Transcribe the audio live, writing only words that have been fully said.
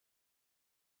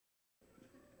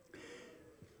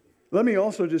Let me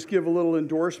also just give a little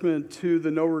endorsement to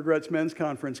the No Regrets Men's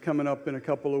Conference coming up in a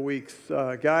couple of weeks.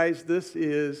 Guys, this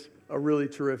is a really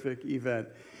terrific event.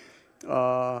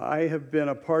 I have been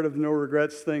a part of the No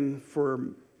Regrets thing for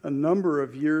a number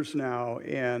of years now,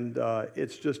 and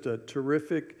it's just a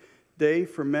terrific day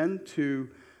for men to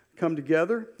come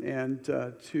together and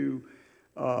to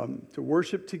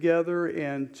worship together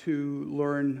and to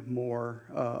learn more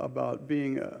about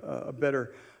being a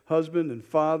better husband and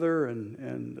father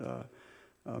and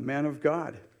a man of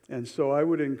God. And so I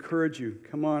would encourage you,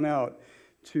 come on out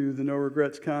to the No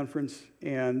Regrets Conference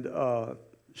and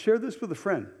share this with a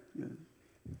friend.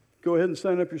 Go ahead and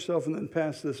sign up yourself and then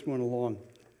pass this one along.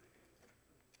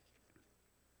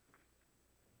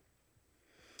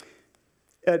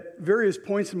 At various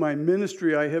points in my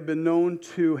ministry, I have been known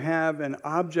to have an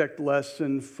object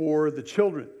lesson for the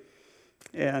children.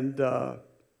 And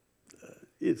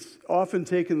it's often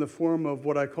taken the form of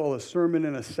what I call a sermon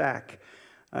in a sack.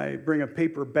 I bring a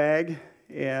paper bag,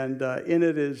 and in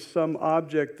it is some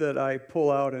object that I pull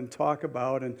out and talk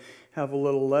about and have a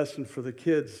little lesson for the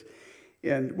kids.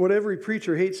 And what every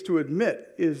preacher hates to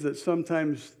admit is that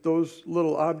sometimes those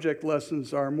little object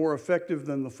lessons are more effective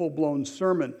than the full-blown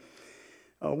sermon.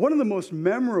 One of the most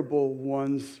memorable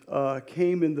ones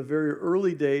came in the very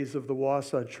early days of the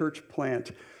Wausau church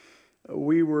plant.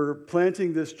 We were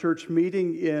planting this church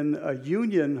meeting in a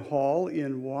union hall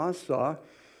in Wausau,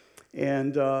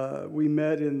 and we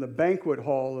met in the banquet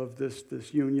hall of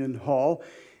this union hall.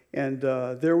 And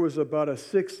there was about a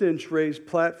 6-inch raised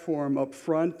platform up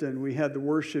front, and we had the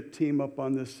worship team up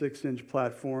on this 6-inch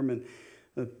platform, and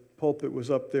the pulpit was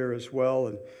up there as well.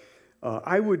 And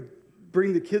I would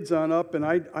bring the kids on up, and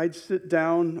I'd sit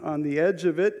down on the edge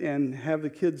of it and have the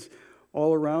kids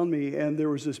all around me. And there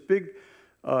was this big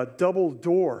double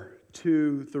door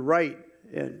to the right,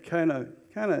 and kind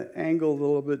of angled a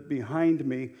little bit behind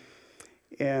me.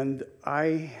 And I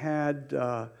had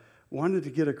wanted to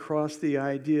get across the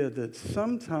idea that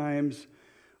sometimes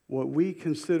what we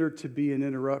consider to be an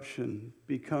interruption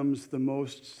becomes the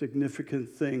most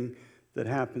significant thing that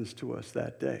happens to us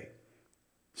that day.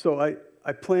 So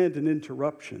I planned an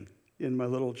interruption in my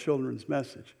little children's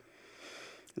message.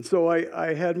 And so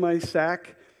I had my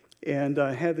sack, and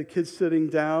I had the kids sitting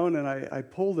down, and I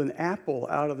pulled an apple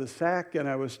out of the sack, and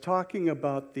I was talking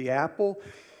about the apple.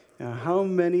 How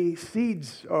many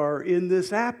seeds are in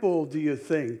this apple, do you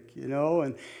think?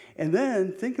 And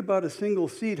then think about a single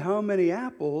seed. How many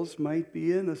apples might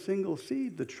be in a single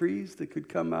seed? The trees that could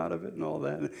come out of it and all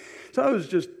that. So I was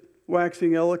just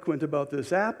waxing eloquent about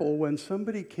this apple when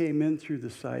somebody came in through the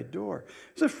side door.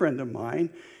 It's a friend of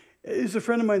mine. It's a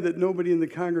friend of mine that nobody in the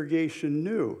congregation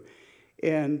knew.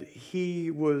 And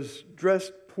he was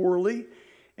dressed poorly,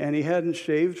 and he hadn't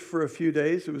shaved for a few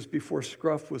days. It was before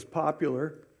scruff was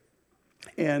popular.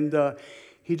 And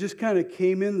he just kind of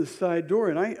came in the side door,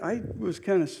 and I was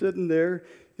kind of sitting there,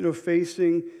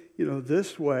 facing,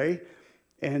 this way.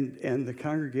 And the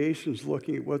congregation's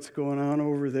looking at what's going on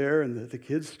over there, and the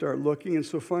kids start looking. And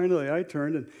so finally I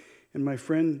turned, and my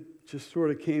friend just sort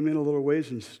of came in a little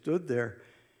ways and stood there.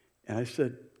 And I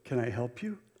said, "Can I help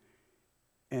you?"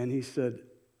 And he said,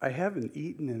 "I haven't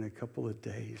eaten in a couple of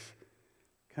days,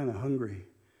 kind of hungry."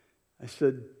 I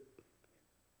said,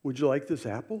 "Would you like this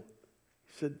apple?"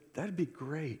 He said, "That'd be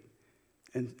great."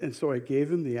 And so I gave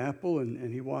him the apple,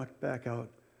 and he walked back out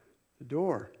the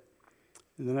door.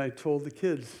 And then I told the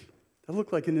kids, that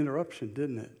looked like an interruption,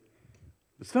 didn't it?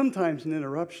 But sometimes an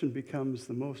interruption becomes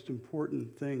the most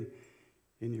important thing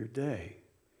in your day.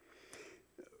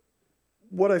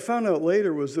 What I found out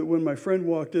later was that when my friend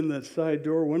walked in that side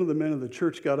door, one of the men of the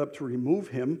church got up to remove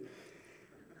him.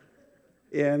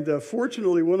 And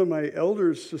fortunately, one of my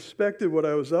elders suspected what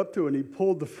I was up to, and he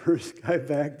pulled the first guy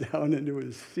back down into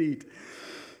his seat.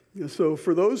 So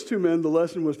for those two men, the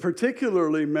lesson was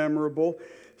particularly memorable.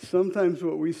 Sometimes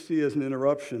what we see as an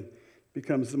interruption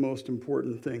becomes the most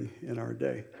important thing in our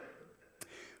day.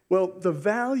 Well, the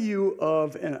value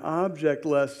of an object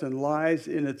lesson lies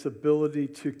in its ability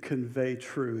to convey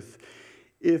truth.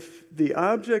 If the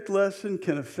object lesson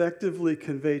can effectively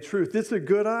convey truth, it's a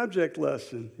good object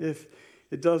lesson. If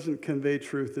it doesn't convey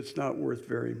truth, it's not worth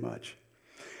very much.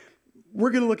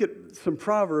 We're going to look at some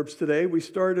Proverbs today. We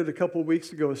started a couple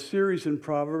weeks ago a series in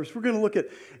Proverbs. We're going to look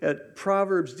at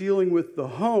Proverbs dealing with the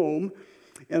home.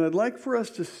 And I'd like for us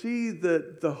to see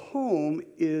that the home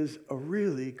is a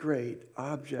really great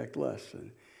object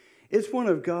lesson. It's one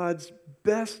of God's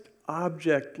best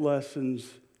object lessons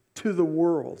to the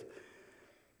world.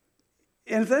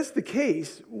 And if that's the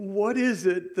case, what is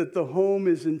it that the home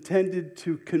is intended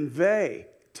to convey?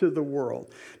 to the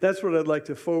world. That's what I'd like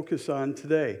to focus on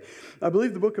today. I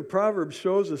believe the book of Proverbs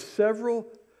shows us several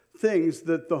things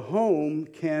that the home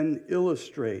can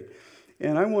illustrate.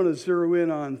 And I want to zero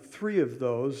in on three of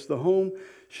those. The home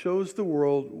shows the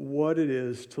world what it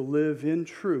is to live in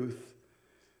truth,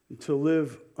 to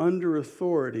live under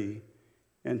authority,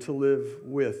 and to live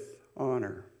with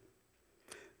honor.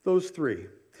 Those three.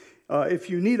 If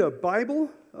you need a Bible,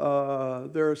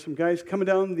 there are some guys coming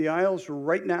down the aisles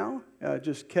right now.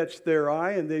 Just catch their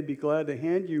eye, and they'd be glad to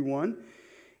hand you one.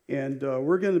 And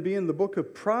we're going to be in the book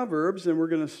of Proverbs, and we're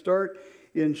going to start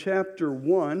in chapter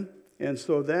 1. And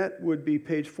so that would be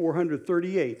page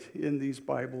 438 in these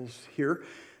Bibles here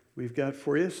we've got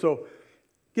for you. So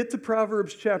get to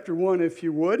Proverbs chapter 1 if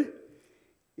you would,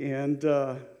 and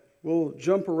we'll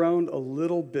jump around a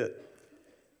little bit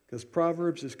because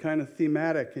Proverbs is kind of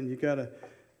thematic, and you got to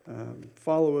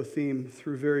follow a theme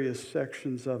through various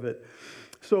sections of it.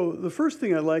 So the first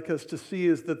thing I'd like us to see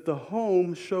is that the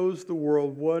home shows the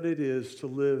world what it is to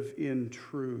live in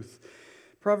truth.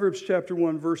 Proverbs chapter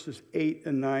 1, verses 8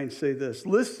 and 9 say this: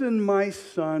 "Listen, my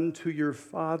son, to your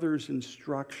father's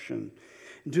instruction.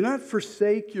 Do not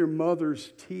forsake your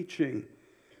mother's teaching.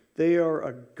 They are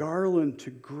a garland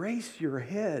to grace your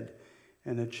head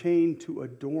and a chain to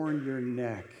adorn your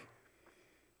neck."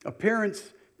 A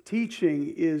parent's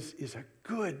teaching is a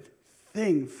good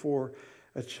thing for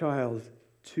a child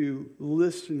to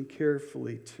listen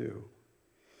carefully to.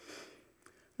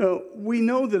 Now, we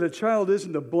know that a child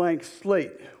isn't a blank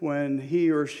slate when he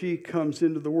or she comes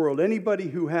into the world. Anybody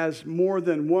who has more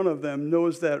than one of them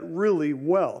knows that really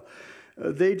well.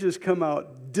 They just come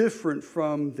out different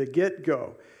from the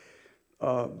get-go.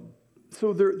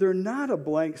 So they're not a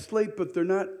blank slate, but they're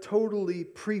not totally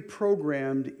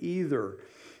pre-programmed either.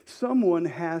 Someone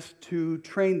has to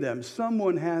train them.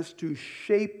 Someone has to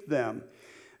shape them.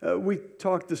 We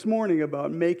talked this morning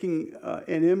about making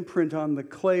an imprint on the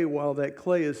clay while that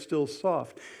clay is still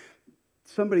soft.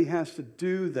 Somebody has to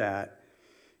do that,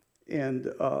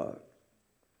 and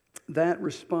that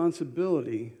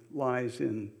responsibility lies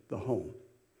in the home.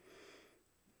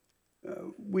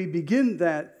 We begin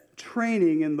that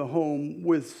training in the home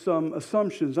with some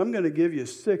assumptions. I'm going to give you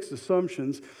 6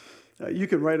 assumptions. You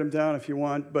can write them down if you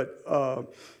want, but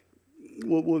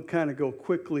we'll kind of go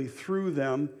quickly through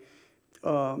them.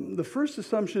 The first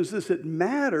assumption is this: it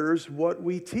matters what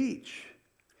we teach.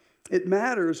 It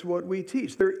matters what we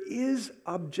teach. There is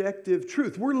objective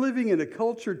truth. We're living in a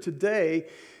culture today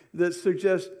that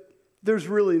suggests there's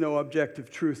really no objective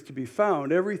truth to be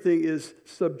found. Everything is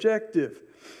subjective.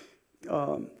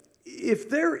 If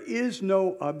there is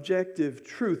no objective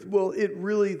truth, well, it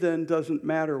really then doesn't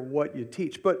matter what you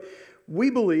teach. But we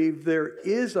believe there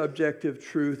is objective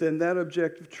truth, and that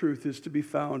objective truth is to be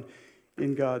found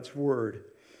in God's Word.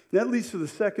 That leads to the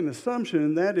second assumption,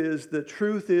 and that is that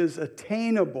truth is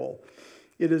attainable.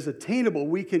 It is attainable.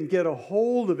 We can get a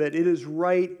hold of it. It is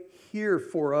right here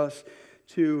for us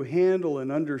to handle and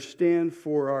understand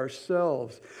for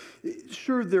ourselves.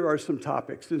 Sure, there are some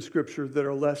topics in Scripture that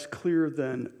are less clear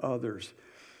than others,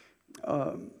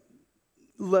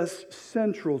 less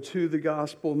central to the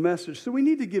gospel message. So we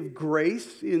need to give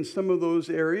grace in some of those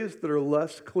areas that are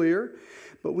less clear,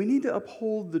 but we need to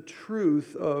uphold the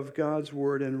truth of God's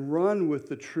Word and run with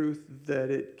the truth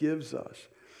that it gives us.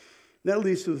 That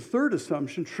leads to the third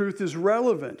assumption: truth is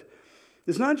relevant.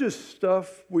 It's not just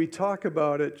stuff we talk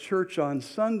about at church on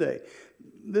Sunday.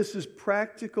 This is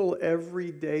practical,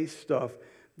 everyday stuff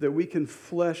that we can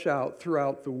flesh out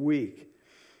throughout the week.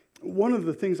 One of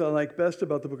the things I like best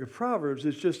about the book of Proverbs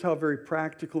is just how very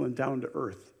practical and down to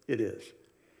earth it is.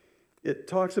 It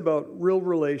talks about real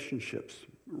relationships,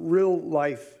 real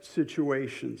life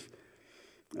situations,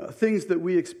 things that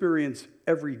we experience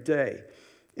every day.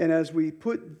 And as we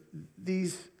put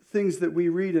these things that we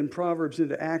read in Proverbs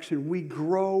into action, we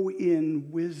grow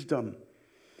in wisdom.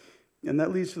 And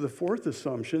that leads to the fourth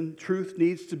assumption: truth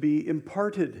needs to be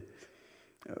imparted.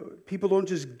 People don't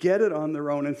just get it on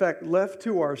their own. In fact, left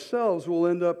to ourselves, we'll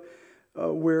end up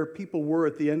where people were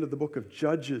at the end of the book of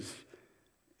Judges.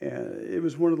 It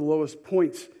was one of the lowest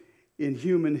points in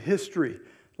human history.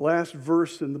 Last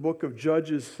verse in the book of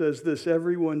Judges says this: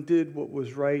 everyone did what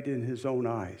was right in his own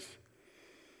eyes.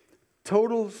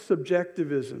 Total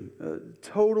subjectivism,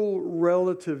 total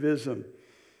relativism.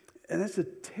 And that's a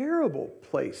terrible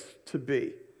place to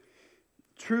be.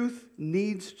 Truth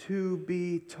needs to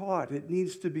be taught. It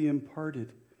needs to be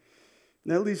imparted.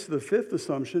 And that leads to the fifth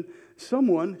assumption: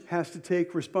 someone has to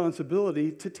take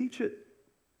responsibility to teach it.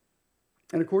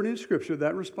 And according to Scripture,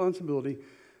 that responsibility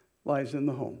lies in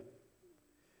the home.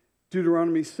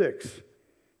 Deuteronomy 6,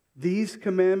 These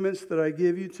commandments that I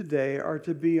give you today are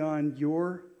to be on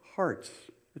your hearts.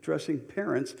 Addressing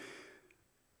parents.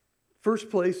 First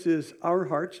place is our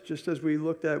hearts, just as we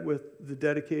looked at with the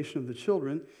dedication of the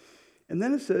children. And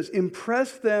then it says,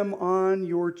 impress them on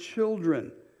your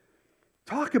children.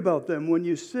 Talk about them when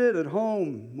you sit at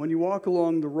home, when you walk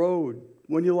along the road,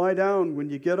 when you lie down, when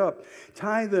you get up.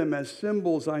 Tie them as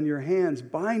symbols on your hands.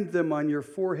 Bind them on your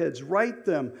foreheads. Write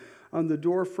them on the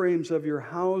door frames of your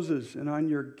houses and on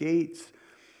your gates.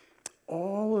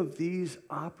 All of these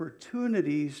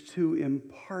opportunities to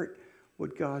impart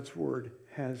what God's Word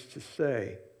has to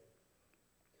say.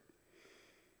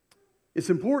 It's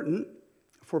important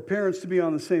for parents to be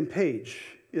on the same page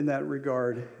in that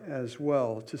regard as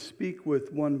well, to speak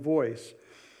with one voice.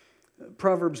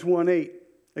 Proverbs 1:8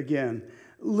 again.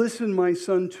 Listen, my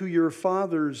son, to your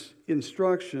father's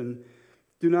instruction.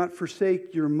 Do not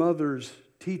forsake your mother's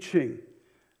teaching.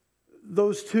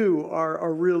 Those two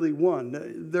are really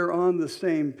one. They're on the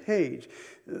same page.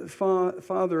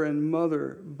 Father and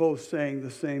mother both saying the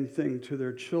same thing to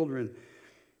their children,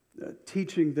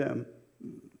 teaching them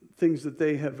things that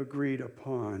they have agreed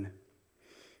upon.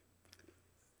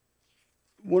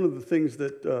 One of the things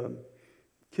that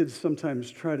kids sometimes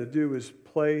try to do is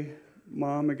play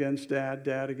mom against dad,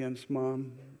 dad against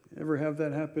mom. Ever have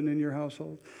that happen in your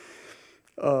household?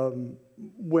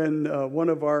 When one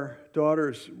of our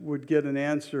daughters would get an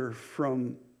answer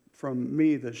from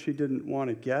me that she didn't want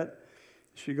to get,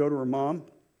 she'd go to her mom,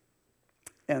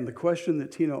 and the question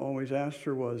that Tina always asked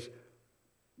her was,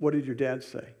 what did your dad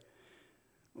say?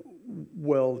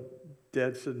 Well,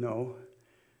 Dad said no.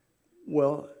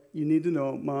 Well, you need to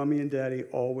know, Mommy and Daddy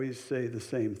always say the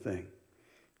same thing.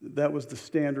 That was the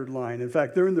standard line. In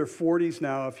fact, they're in their 40s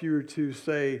now. If you were to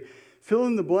say, fill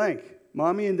in the blank,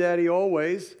 Mommy and Daddy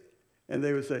always, and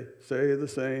they would say the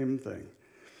same thing.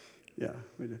 Yeah,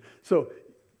 we do. So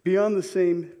be on the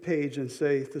same page and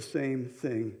say the same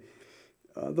thing.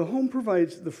 The home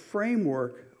provides the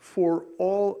framework for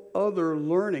all other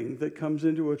learning that comes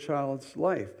into a child's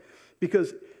life,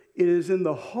 because it is in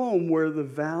the home where the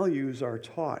values are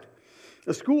taught.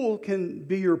 A school can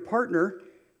be your partner,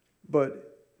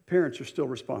 but parents are still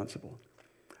responsible.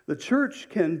 The church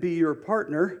can be your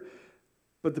partner,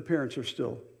 but the parents are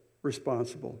still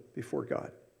responsible before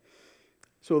God.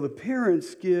 So the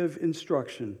parents give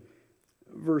instruction.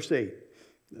 Verse 8,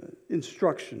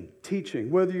 instruction,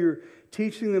 teaching. Whether you're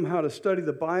teaching them how to study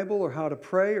the Bible or how to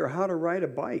pray or how to ride a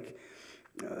bike,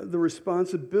 the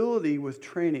responsibility with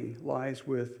training lies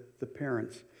with the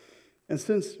parents. And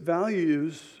since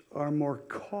values are more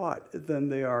caught than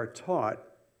they are taught,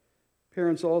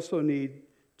 parents also need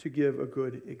to give a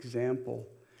good example.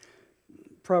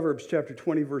 Proverbs chapter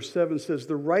 20, verse 7 says,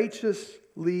 the righteous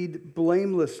lead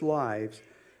blameless lives.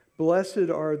 Blessed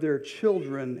are their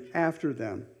children after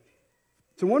them.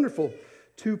 It's a wonderful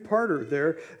two-parter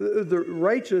there. The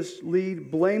righteous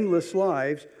lead blameless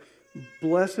lives.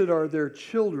 Blessed are their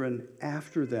children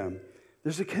after them.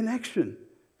 There's a connection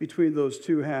between those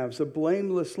two halves. A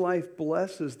blameless life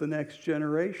blesses the next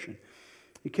generation.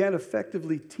 You can't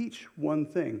effectively teach one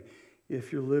thing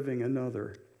if you're living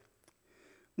another.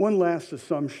 One last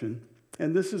assumption,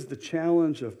 and this is the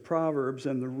challenge of Proverbs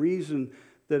and the reason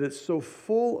that it's so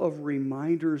full of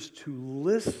reminders to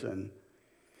listen,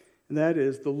 and that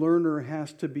is the learner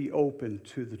has to be open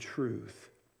to the truth.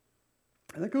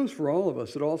 And that goes for all of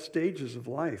us at all stages of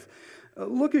life.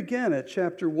 Look again at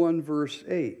chapter 1, verse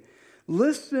 8.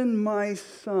 Listen, my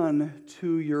son,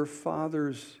 to your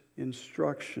father's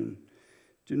instruction.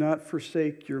 Do not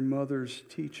forsake your mother's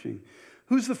teaching.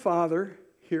 Who's the father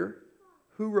here?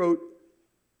 Who wrote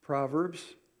Proverbs?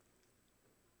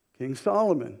 King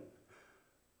Solomon.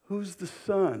 Who's the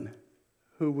son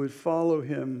who would follow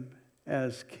him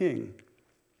as king?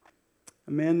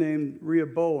 A man named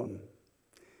Rehoboam.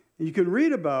 You can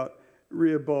read about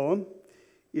Rehoboam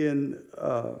in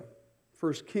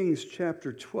 1 Kings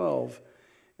chapter 12,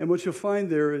 and what you'll find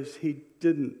there is he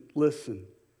didn't listen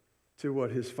to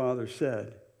what his father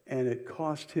said, and it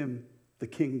cost him the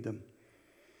kingdom.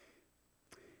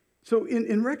 So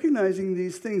in recognizing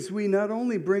these things, we not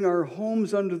only bring our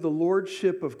homes under the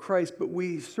lordship of Christ, but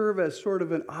we serve as sort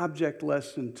of an object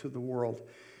lesson to the world.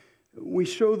 We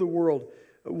show the world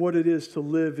what it is to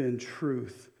live in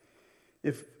truth.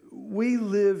 If we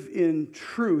live in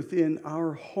truth in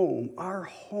our home, our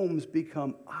homes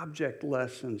become object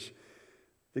lessons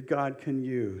that God can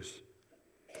use.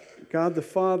 God the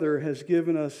Father has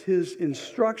given us his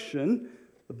instruction,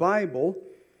 the Bible,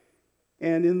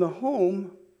 and in the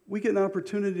home, we get an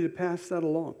opportunity to pass that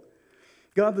along.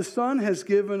 God the Son has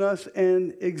given us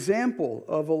an example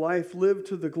of a life lived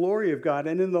to the glory of God,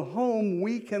 and in the home,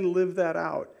 we can live that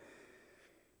out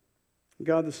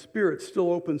God the Spirit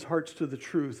still opens hearts to the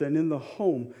truth, and in the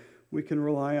home, we can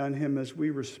rely on Him as we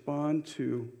respond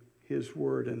to His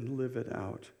Word and live it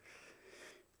out.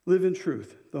 Live in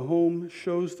truth. The home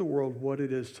shows the world what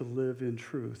it is to live in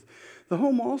truth. The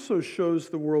home also shows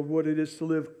the world what it is to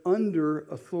live under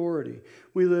authority.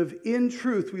 We live in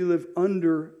truth. We live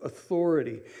under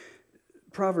authority.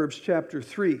 Proverbs chapter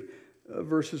 3,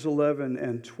 verses 11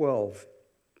 and 12.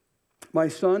 My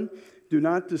son, do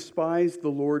not despise the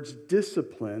Lord's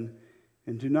discipline,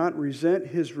 and do not resent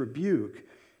His rebuke,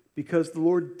 because the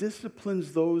Lord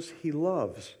disciplines those He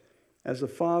loves. As a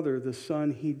father, the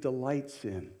son He delights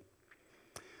in.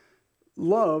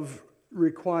 Love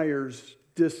requires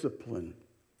discipline.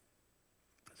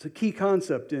 It's a key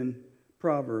concept in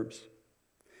Proverbs.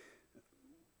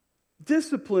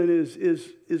 Discipline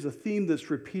is a theme that's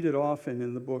repeated often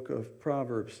in the book of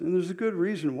Proverbs, and there's a good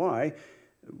reason why.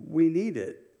 We need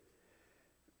it.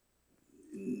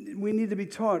 We need to be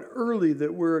taught early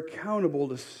that we're accountable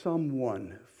to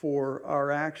someone for our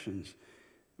actions.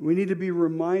 We need to be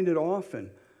reminded often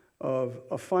of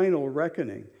a final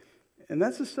reckoning. And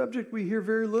that's a subject we hear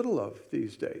very little of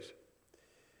these days.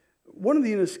 One of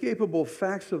the inescapable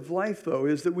facts of life, though,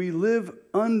 is that we live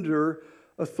under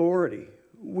authority.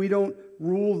 We don't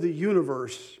rule the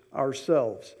universe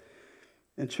ourselves.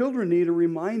 And children need a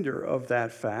reminder of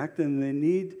that fact, and they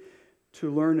need to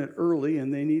learn it early,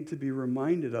 and they need to be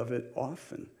reminded of it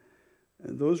often.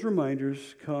 And those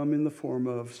reminders come in the form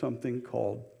of something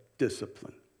called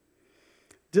discipline.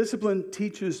 Discipline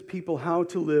teaches people how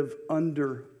to live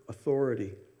under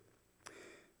authority.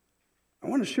 I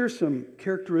want to share some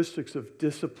characteristics of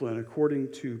discipline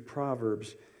according to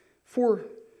Proverbs. 4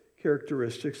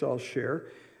 characteristics I'll share.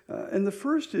 And the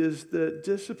first is that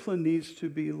discipline needs to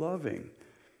be loving.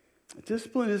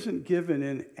 Discipline isn't given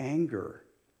in anger.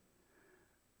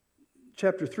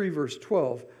 Chapter 3, verse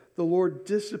 12, the Lord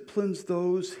disciplines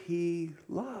those He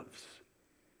loves.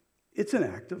 It's an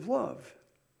act of love.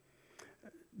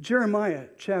 Jeremiah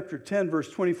chapter 10, verse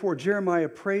 24, Jeremiah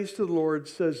prays to the Lord,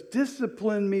 says,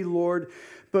 discipline me, Lord,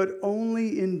 but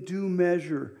only in due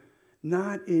measure,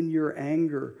 not in your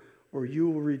anger, or you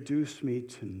will reduce me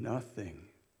to nothing.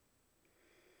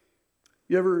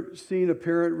 You ever seen a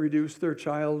parent reduce their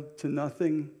child to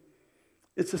nothing?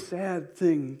 It's a sad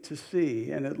thing to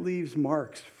see, and it leaves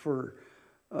marks for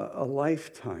a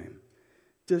lifetime.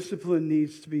 Discipline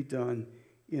needs to be done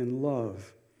in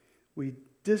love. We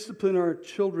discipline our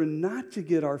children not to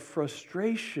get our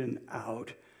frustration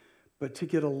out, but to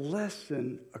get a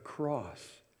lesson across.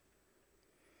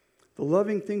 The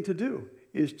loving thing to do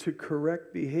is to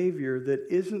correct behavior that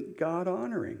isn't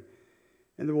God-honoring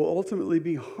and that will ultimately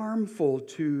be harmful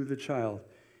to the child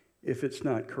if it's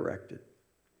not corrected.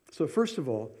 So first of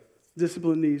all,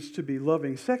 discipline needs to be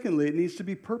loving. Secondly, it needs to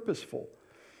be purposeful.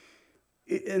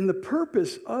 And the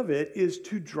purpose of it is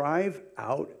to drive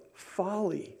out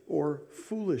folly or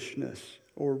foolishness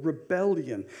or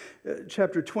rebellion.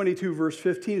 Chapter 22, verse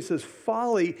 15 says,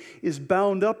 folly is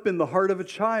bound up in the heart of a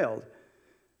child,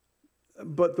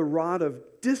 but the rod of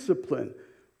discipline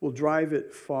will drive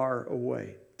it far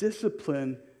away.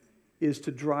 Discipline is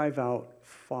to drive out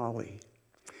folly.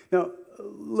 Now,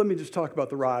 let me just talk about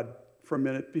the rod for a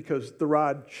minute, because the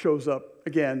rod shows up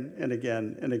again and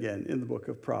again and again in the book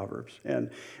of Proverbs. And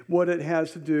what it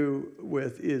has to do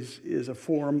with is a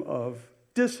form of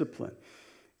discipline.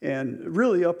 And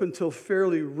really, up until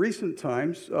fairly recent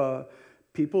times,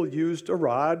 people used a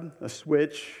rod, a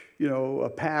switch, a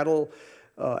paddle,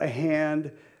 a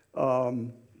hand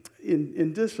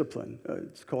in discipline.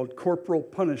 It's called corporal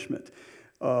punishment.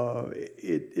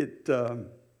 It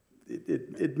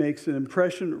makes an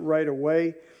impression right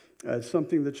away. It's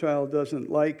something the child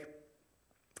doesn't like.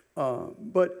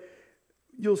 But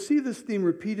you'll see this theme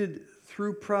repeated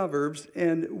through Proverbs,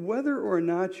 and whether or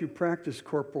not you practice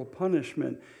corporal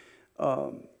punishment,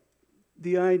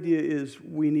 the idea is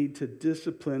we need to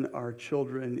discipline our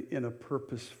children in a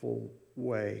purposeful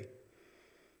way.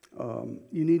 You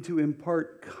need to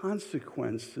impart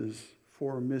consequences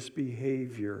for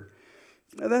misbehavior.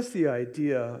 Now, that's the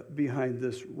idea behind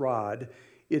this rod.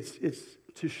 It's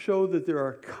to show that there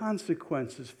are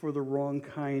consequences for the wrong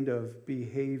kind of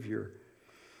behavior.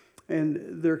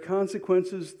 And there are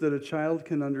consequences that a child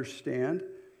can understand,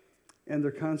 and there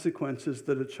are consequences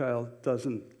that a child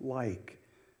doesn't like.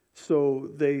 So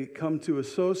they come to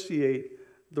associate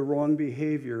the wrong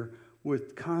behavior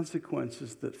with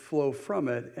consequences that flow from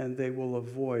it, and they will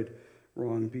avoid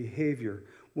wrong behavior,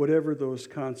 whatever those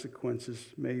consequences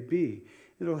may be.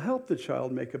 It'll help the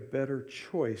child make a better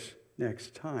choice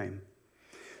next time.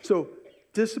 So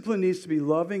Discipline needs to be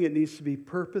loving. It needs to be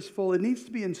purposeful. It needs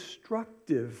to be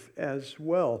instructive as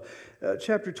well.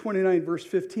 Chapter 29, verse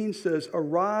 15 says, "A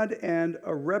rod and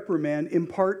a reprimand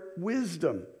impart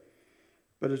wisdom,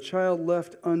 but a child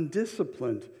left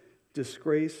undisciplined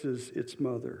disgraces its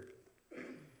mother."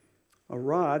 A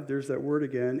rod, there's that word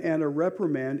again, and a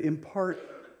reprimand impart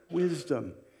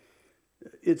wisdom.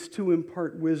 It's to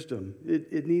impart wisdom.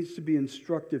 It needs to be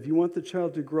instructive. You want the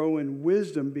child to grow in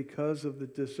wisdom because of the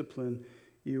discipline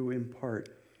you impart.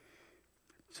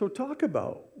 So talk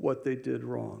about what they did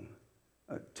wrong.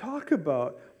 Talk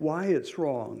about why it's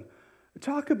wrong.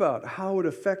 Talk about how it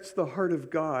affects the heart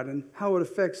of God and how it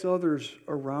affects others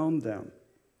around them.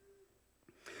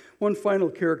 One final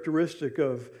characteristic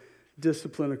of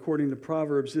discipline, according to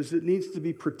Proverbs, is it needs to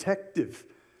be protective.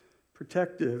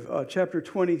 Chapter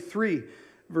 23,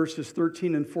 verses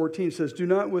 13 and 14 says, "Do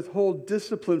not withhold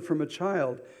discipline from a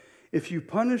child. If you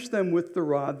punish them with the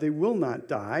rod, they will not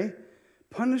die.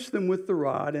 Punish them with the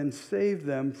rod and save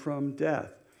them from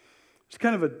death." It's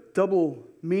kind of a double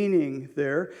meaning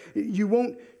there. You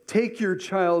won't take your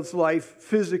child's life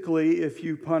physically if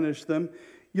you punish them.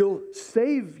 You'll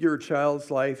save your child's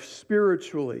life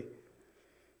spiritually.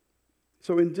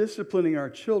 So in disciplining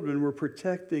our children, we're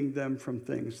protecting them from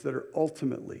things that are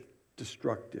ultimately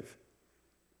destructive.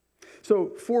 So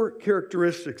 4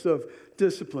 characteristics of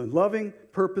discipline: loving,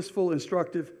 purposeful,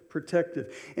 instructive,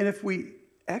 protective. And if we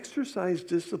exercise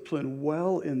discipline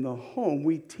well in the home,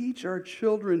 we teach our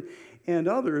children and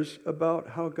others about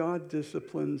how God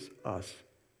disciplines us.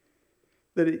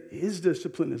 That His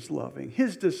discipline is loving,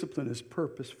 His discipline is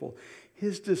purposeful,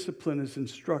 His discipline is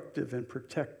instructive and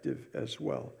protective as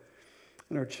well.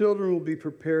 And our children will be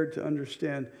prepared to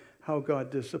understand how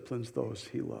God disciplines those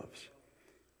He loves.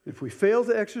 If we fail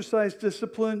to exercise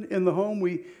discipline in the home,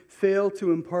 we fail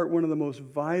to impart one of the most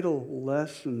vital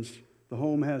lessons the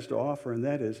home has to offer, and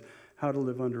that is how to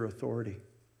live under authority.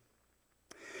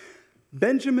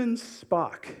 Benjamin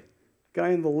Spock,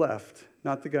 guy on the left,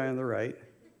 not the guy on the right.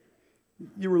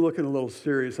 You were looking a little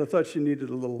serious. I thought you needed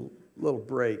a little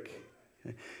break.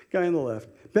 Okay. Guy on the left.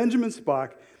 Benjamin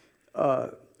Spock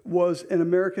was an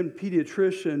American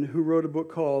pediatrician who wrote a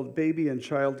book called Baby and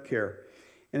Child Care.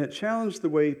 And it challenged the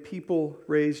way people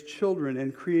raised children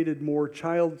and created more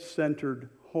child-centered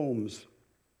homes.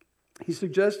 He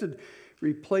suggested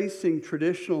replacing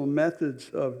traditional methods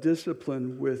of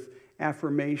discipline with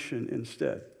affirmation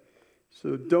instead.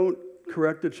 So don't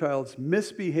correct a child's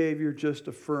misbehavior, just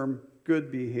affirm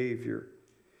good behavior.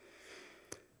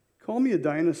 Call me a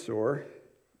dinosaur,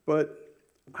 but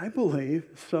I believe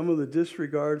some of the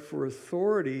disregard for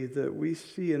authority that we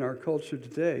see in our culture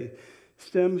today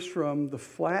stems from the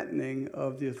flattening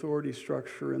of the authority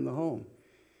structure in the home.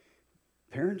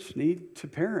 Parents need to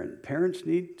parent. Parents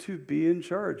need to be in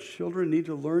charge. Children need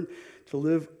to learn to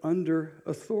live under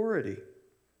authority,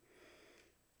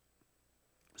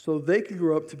 so they can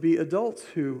grow up to be adults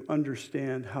who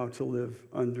understand how to live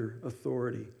under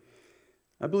authority.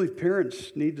 I believe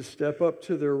parents need to step up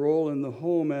to their role in the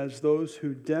home as those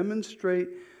who demonstrate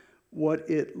what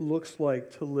it looks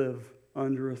like to live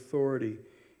under authority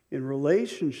in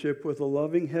relationship with a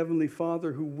loving Heavenly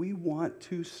Father who we want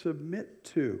to submit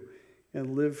to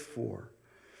and live for.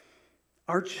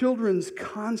 Our children's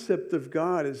concept of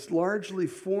God is largely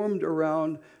formed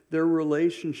around their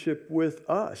relationship with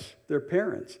us, their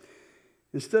parents.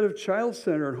 Instead of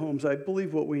child-centered homes, I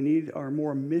believe what we need are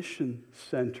more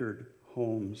mission-centered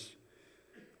homes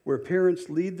where parents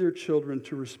lead their children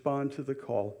to respond to the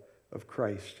call of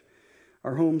Christ.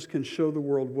 Our homes can show the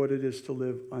world what it is to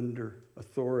live under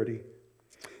authority.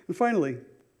 And finally,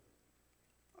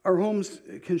 our homes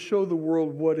can show the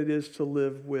world what it is to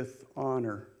live with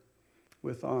honor.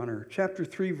 With honor. Chapter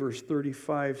 3, verse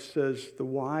 35 says, "The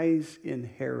wise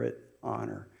inherit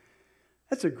honor."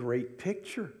 That's a great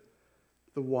picture.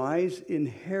 The wise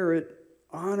inherit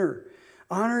honor.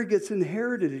 Honor gets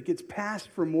inherited. It gets passed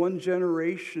from one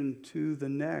generation to the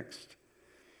next.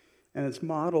 And it's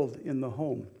modeled in the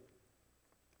home.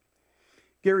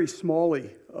 Gary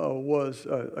Smalley was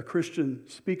a Christian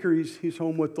speaker. He's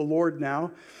home with the Lord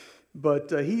now.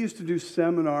 But he used to do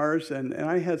seminars, and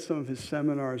I had some of his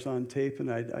seminars on tape,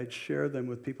 and I'd share them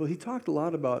with people. He talked a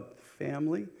lot about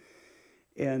family.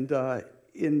 And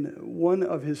in one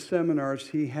of his seminars,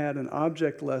 he had an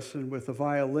object lesson with a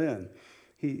violin.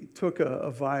 He took a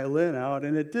violin out,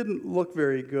 and it didn't look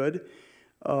very good.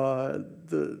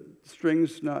 The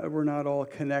strings were not all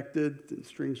connected. The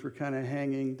strings were kind of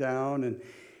hanging down,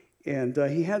 and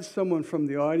he had someone from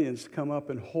the audience come up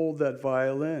and hold that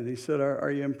violin. He said, are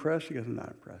you impressed? He goes, "I'm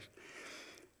not impressed."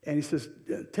 And he says,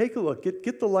 take a look.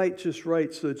 Get the light just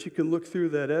right so that you can look through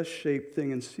that S-shaped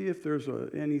thing and see if there's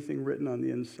anything written on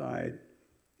the inside.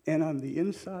 And on the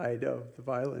inside of the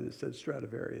violin, it said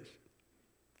Stradivarius.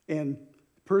 And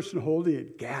the person holding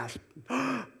it gasped,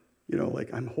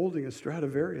 like I'm holding a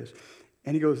Stradivarius.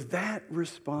 And he goes, that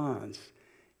response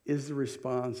is the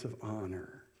response of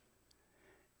honor.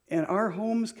 And our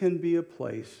homes can be a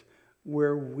place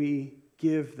where we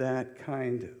give that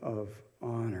kind of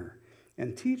honor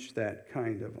and teach that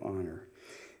kind of honor.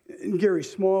 And Gary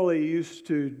Smalley used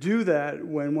to do that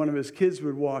when one of his kids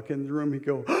would walk in the room. He'd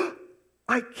go,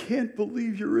 I can't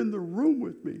believe you're in the room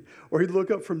with me. Or he'd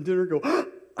look up from dinner and go,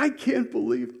 I can't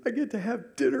believe I get to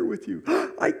have dinner with you.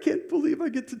 I can't believe I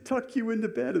get to tuck you into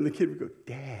bed. And the kid would go,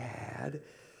 Dad.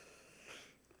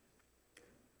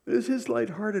 It was his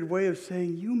lighthearted way of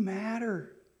saying, you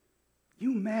matter.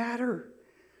 You matter.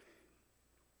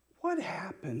 What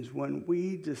happens when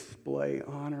we display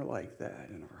honor like that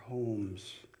in our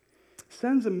homes?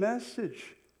 Sends a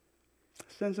message.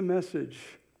 Sends a message.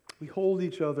 We hold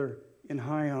each other in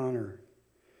high honor.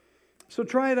 So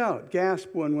try it out. Gasp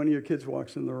when one of your kids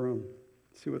walks in the room.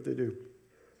 See what they do.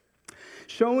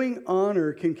 Showing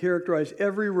honor can characterize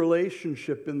every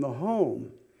relationship in the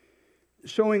home.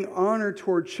 Showing honor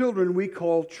toward children we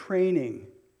call training.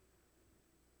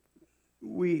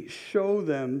 We show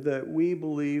them that we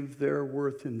believe they're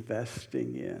worth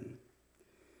investing in.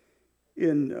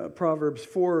 In Proverbs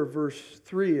 4, verse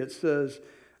 3, it says,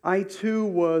 I too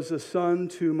was a son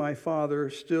to my father,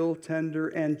 still tender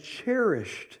and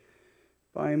cherished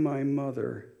by my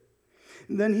mother.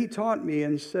 And then he taught me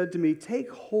and said to me,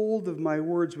 take hold of my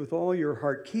words with all your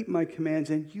heart, keep my commands,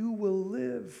 and you will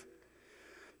live.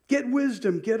 Get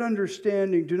wisdom, get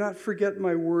understanding. Do not forget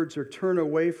my words or turn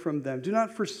away from them. Do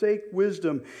not forsake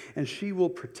wisdom, and she will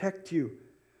protect you.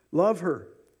 Love her,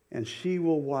 and she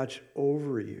will watch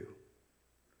over you.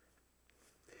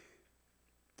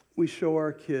 We show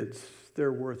our kids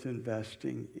they're worth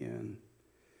investing in.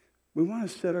 We want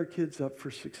to set our kids up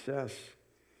for success.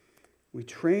 We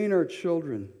train our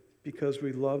children because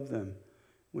we love them.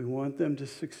 We want them to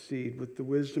succeed with the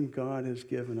wisdom God has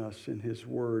given us in His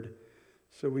Word.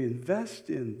 So we invest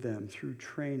in them through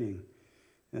training.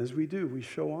 And as we do, we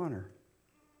show honor.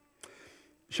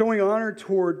 Showing honor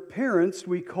toward parents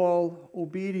we call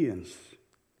obedience.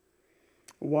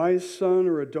 A wise son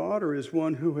or a daughter is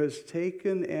one who has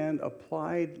taken and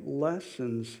applied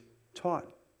lessons taught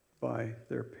by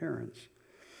their parents.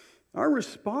 Our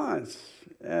response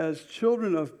as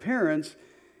children of parents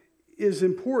is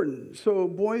important. So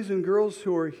boys and girls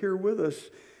who are here with us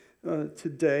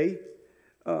today,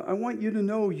 I want you to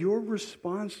know your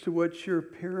response to what your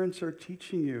parents are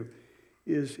teaching you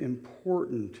is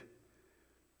important.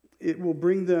 It will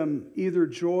bring them either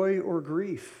joy or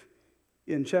grief.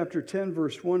 In chapter 10,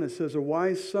 verse 1, it says, a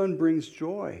wise son brings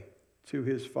joy to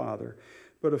his father,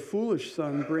 but a foolish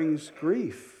son brings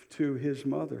grief to his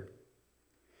mother.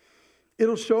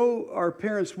 It'll show our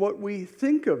parents what we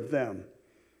think of them.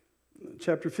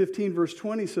 Chapter 15, verse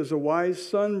 20 says, a wise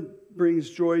son brings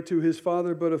joy to his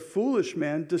father, but a foolish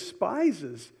man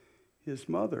despises his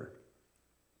mother.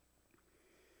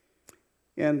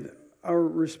 And our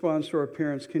response to our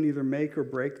parents can either make or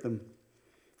break them.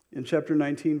 In chapter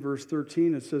 19, verse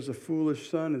 13, it says, a foolish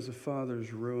son is a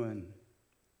father's ruin.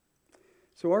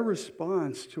 So our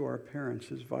response to our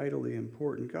parents is vitally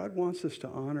important. God wants us to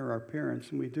honor our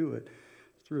parents, and we do it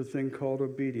through a thing called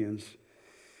obedience.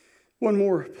 One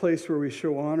more place where we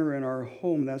show honor in our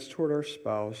home, that's toward our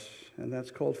spouse, and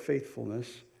that's called faithfulness.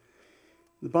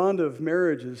 The bond of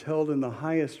marriage is held in the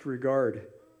highest regard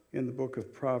in the book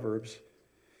of Proverbs.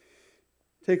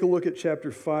 Take a look at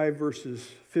chapter 5, verses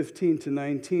 15 to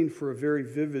 19 for a very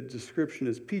vivid description.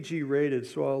 It's PG rated,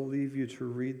 so I'll leave you to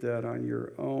read that on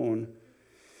your own.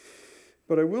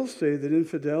 But I will say that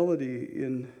infidelity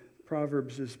in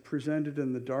Proverbs is presented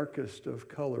in the darkest of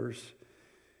colors.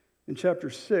 In chapter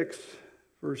 6,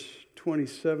 verse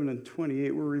 27 and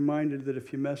 28, we're reminded that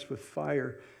if you mess with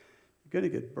fire, you're going to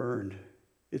get burned.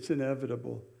 It's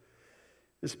inevitable.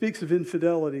 It speaks of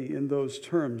infidelity in those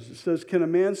terms. It says, can a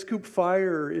man scoop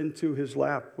fire into his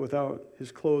lap without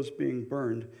his clothes being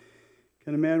burned?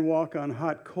 Can a man walk on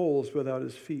hot coals without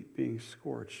his feet being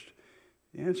scorched?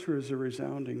 The answer is a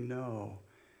resounding no.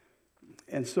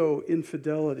 And so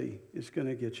infidelity is going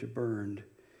to get you burned.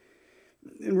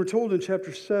 And we're told in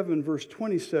chapter 7, verse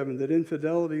 27, that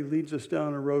infidelity leads us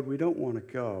down a road we don't want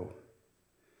to go.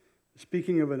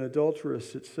 Speaking of an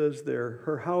adulteress, it says there,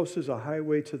 her house is a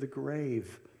highway to the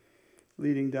grave,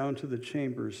 leading down to the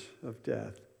chambers of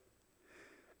death.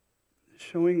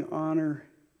 Showing honor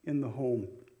in the home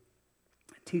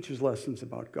teaches lessons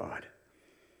about God.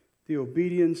 the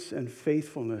obedience and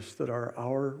faithfulness that are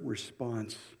our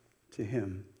response to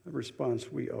him, a response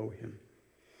we owe him.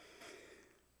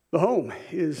 The home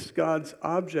is God's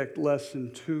object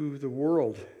lesson to the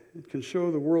world. It can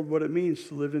show the world what it means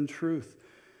to live in truth,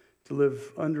 to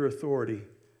live under authority,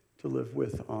 to live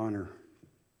with honor.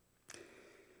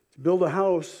 To build a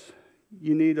house,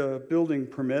 you need a building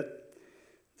permit.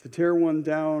 To tear one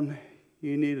down,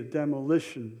 you need a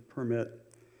demolition permit.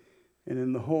 And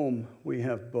in the home, we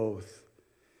have both.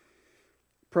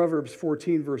 Proverbs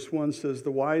 14, verse 1 says,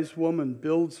 "The wise woman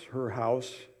builds her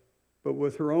house, but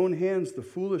with her own hands the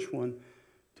foolish one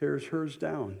tears hers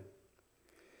down."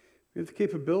 We have the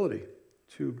capability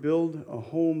to build a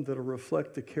home that will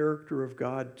reflect the character of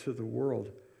God to the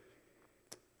world.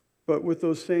 But with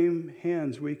those same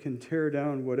hands, we can tear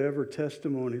down whatever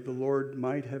testimony the Lord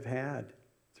might have had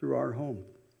through our home.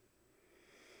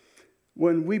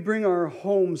 When we bring our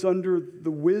homes under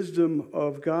the wisdom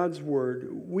of God's word,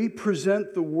 we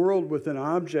present the world with an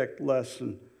object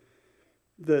lesson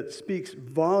that speaks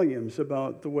volumes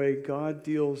about the way God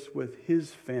deals with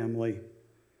his family.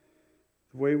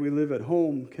 The way we live at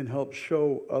home can help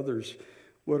show others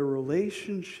what a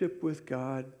relationship with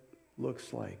God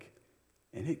looks like.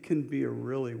 And it can be a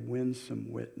really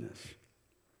winsome witness.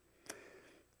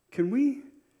 Can we,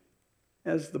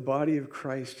 as the body of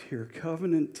Christ here,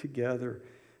 covenant together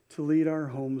to lead our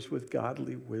homes with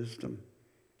godly wisdom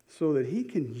so that he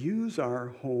can use our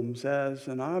homes as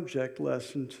an object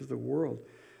lesson to the world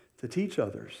to teach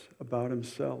others about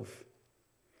himself?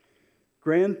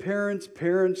 Grandparents,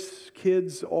 parents,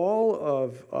 kids, all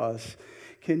of us,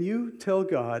 can you tell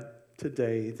God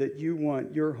today that you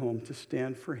want your home to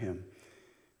stand for him,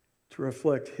 to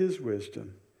reflect his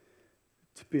wisdom,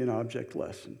 to be an object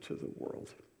lesson to the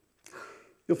world?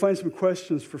 You'll find some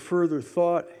questions for further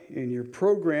thought in your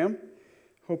program.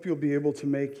 Hope you'll be able to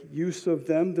make use of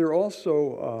them. They're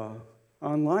also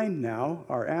online now.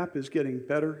 Our app is getting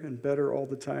better and better all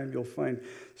the time. You'll find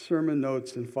sermon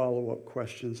notes and follow-up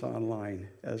questions online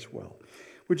as well.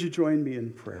 Would you join me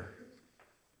in prayer?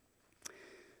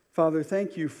 Father,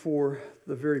 thank you for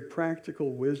the very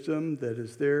practical wisdom that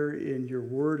is there in your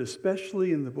word,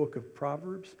 especially in the book of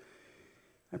Proverbs.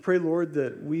 I pray, Lord,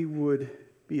 that we would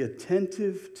be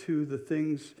attentive to the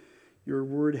things your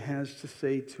word has to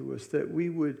say to us, that we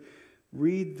would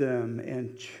read them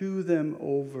and chew them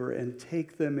over and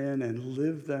take them in and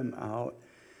live them out,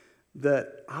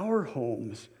 that our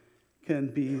homes can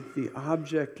be the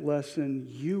object lesson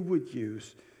you would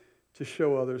use to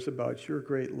show others about your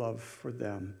great love for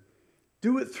them.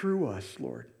 Do it through us,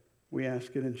 Lord. We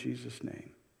ask it in Jesus'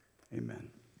 name. Amen.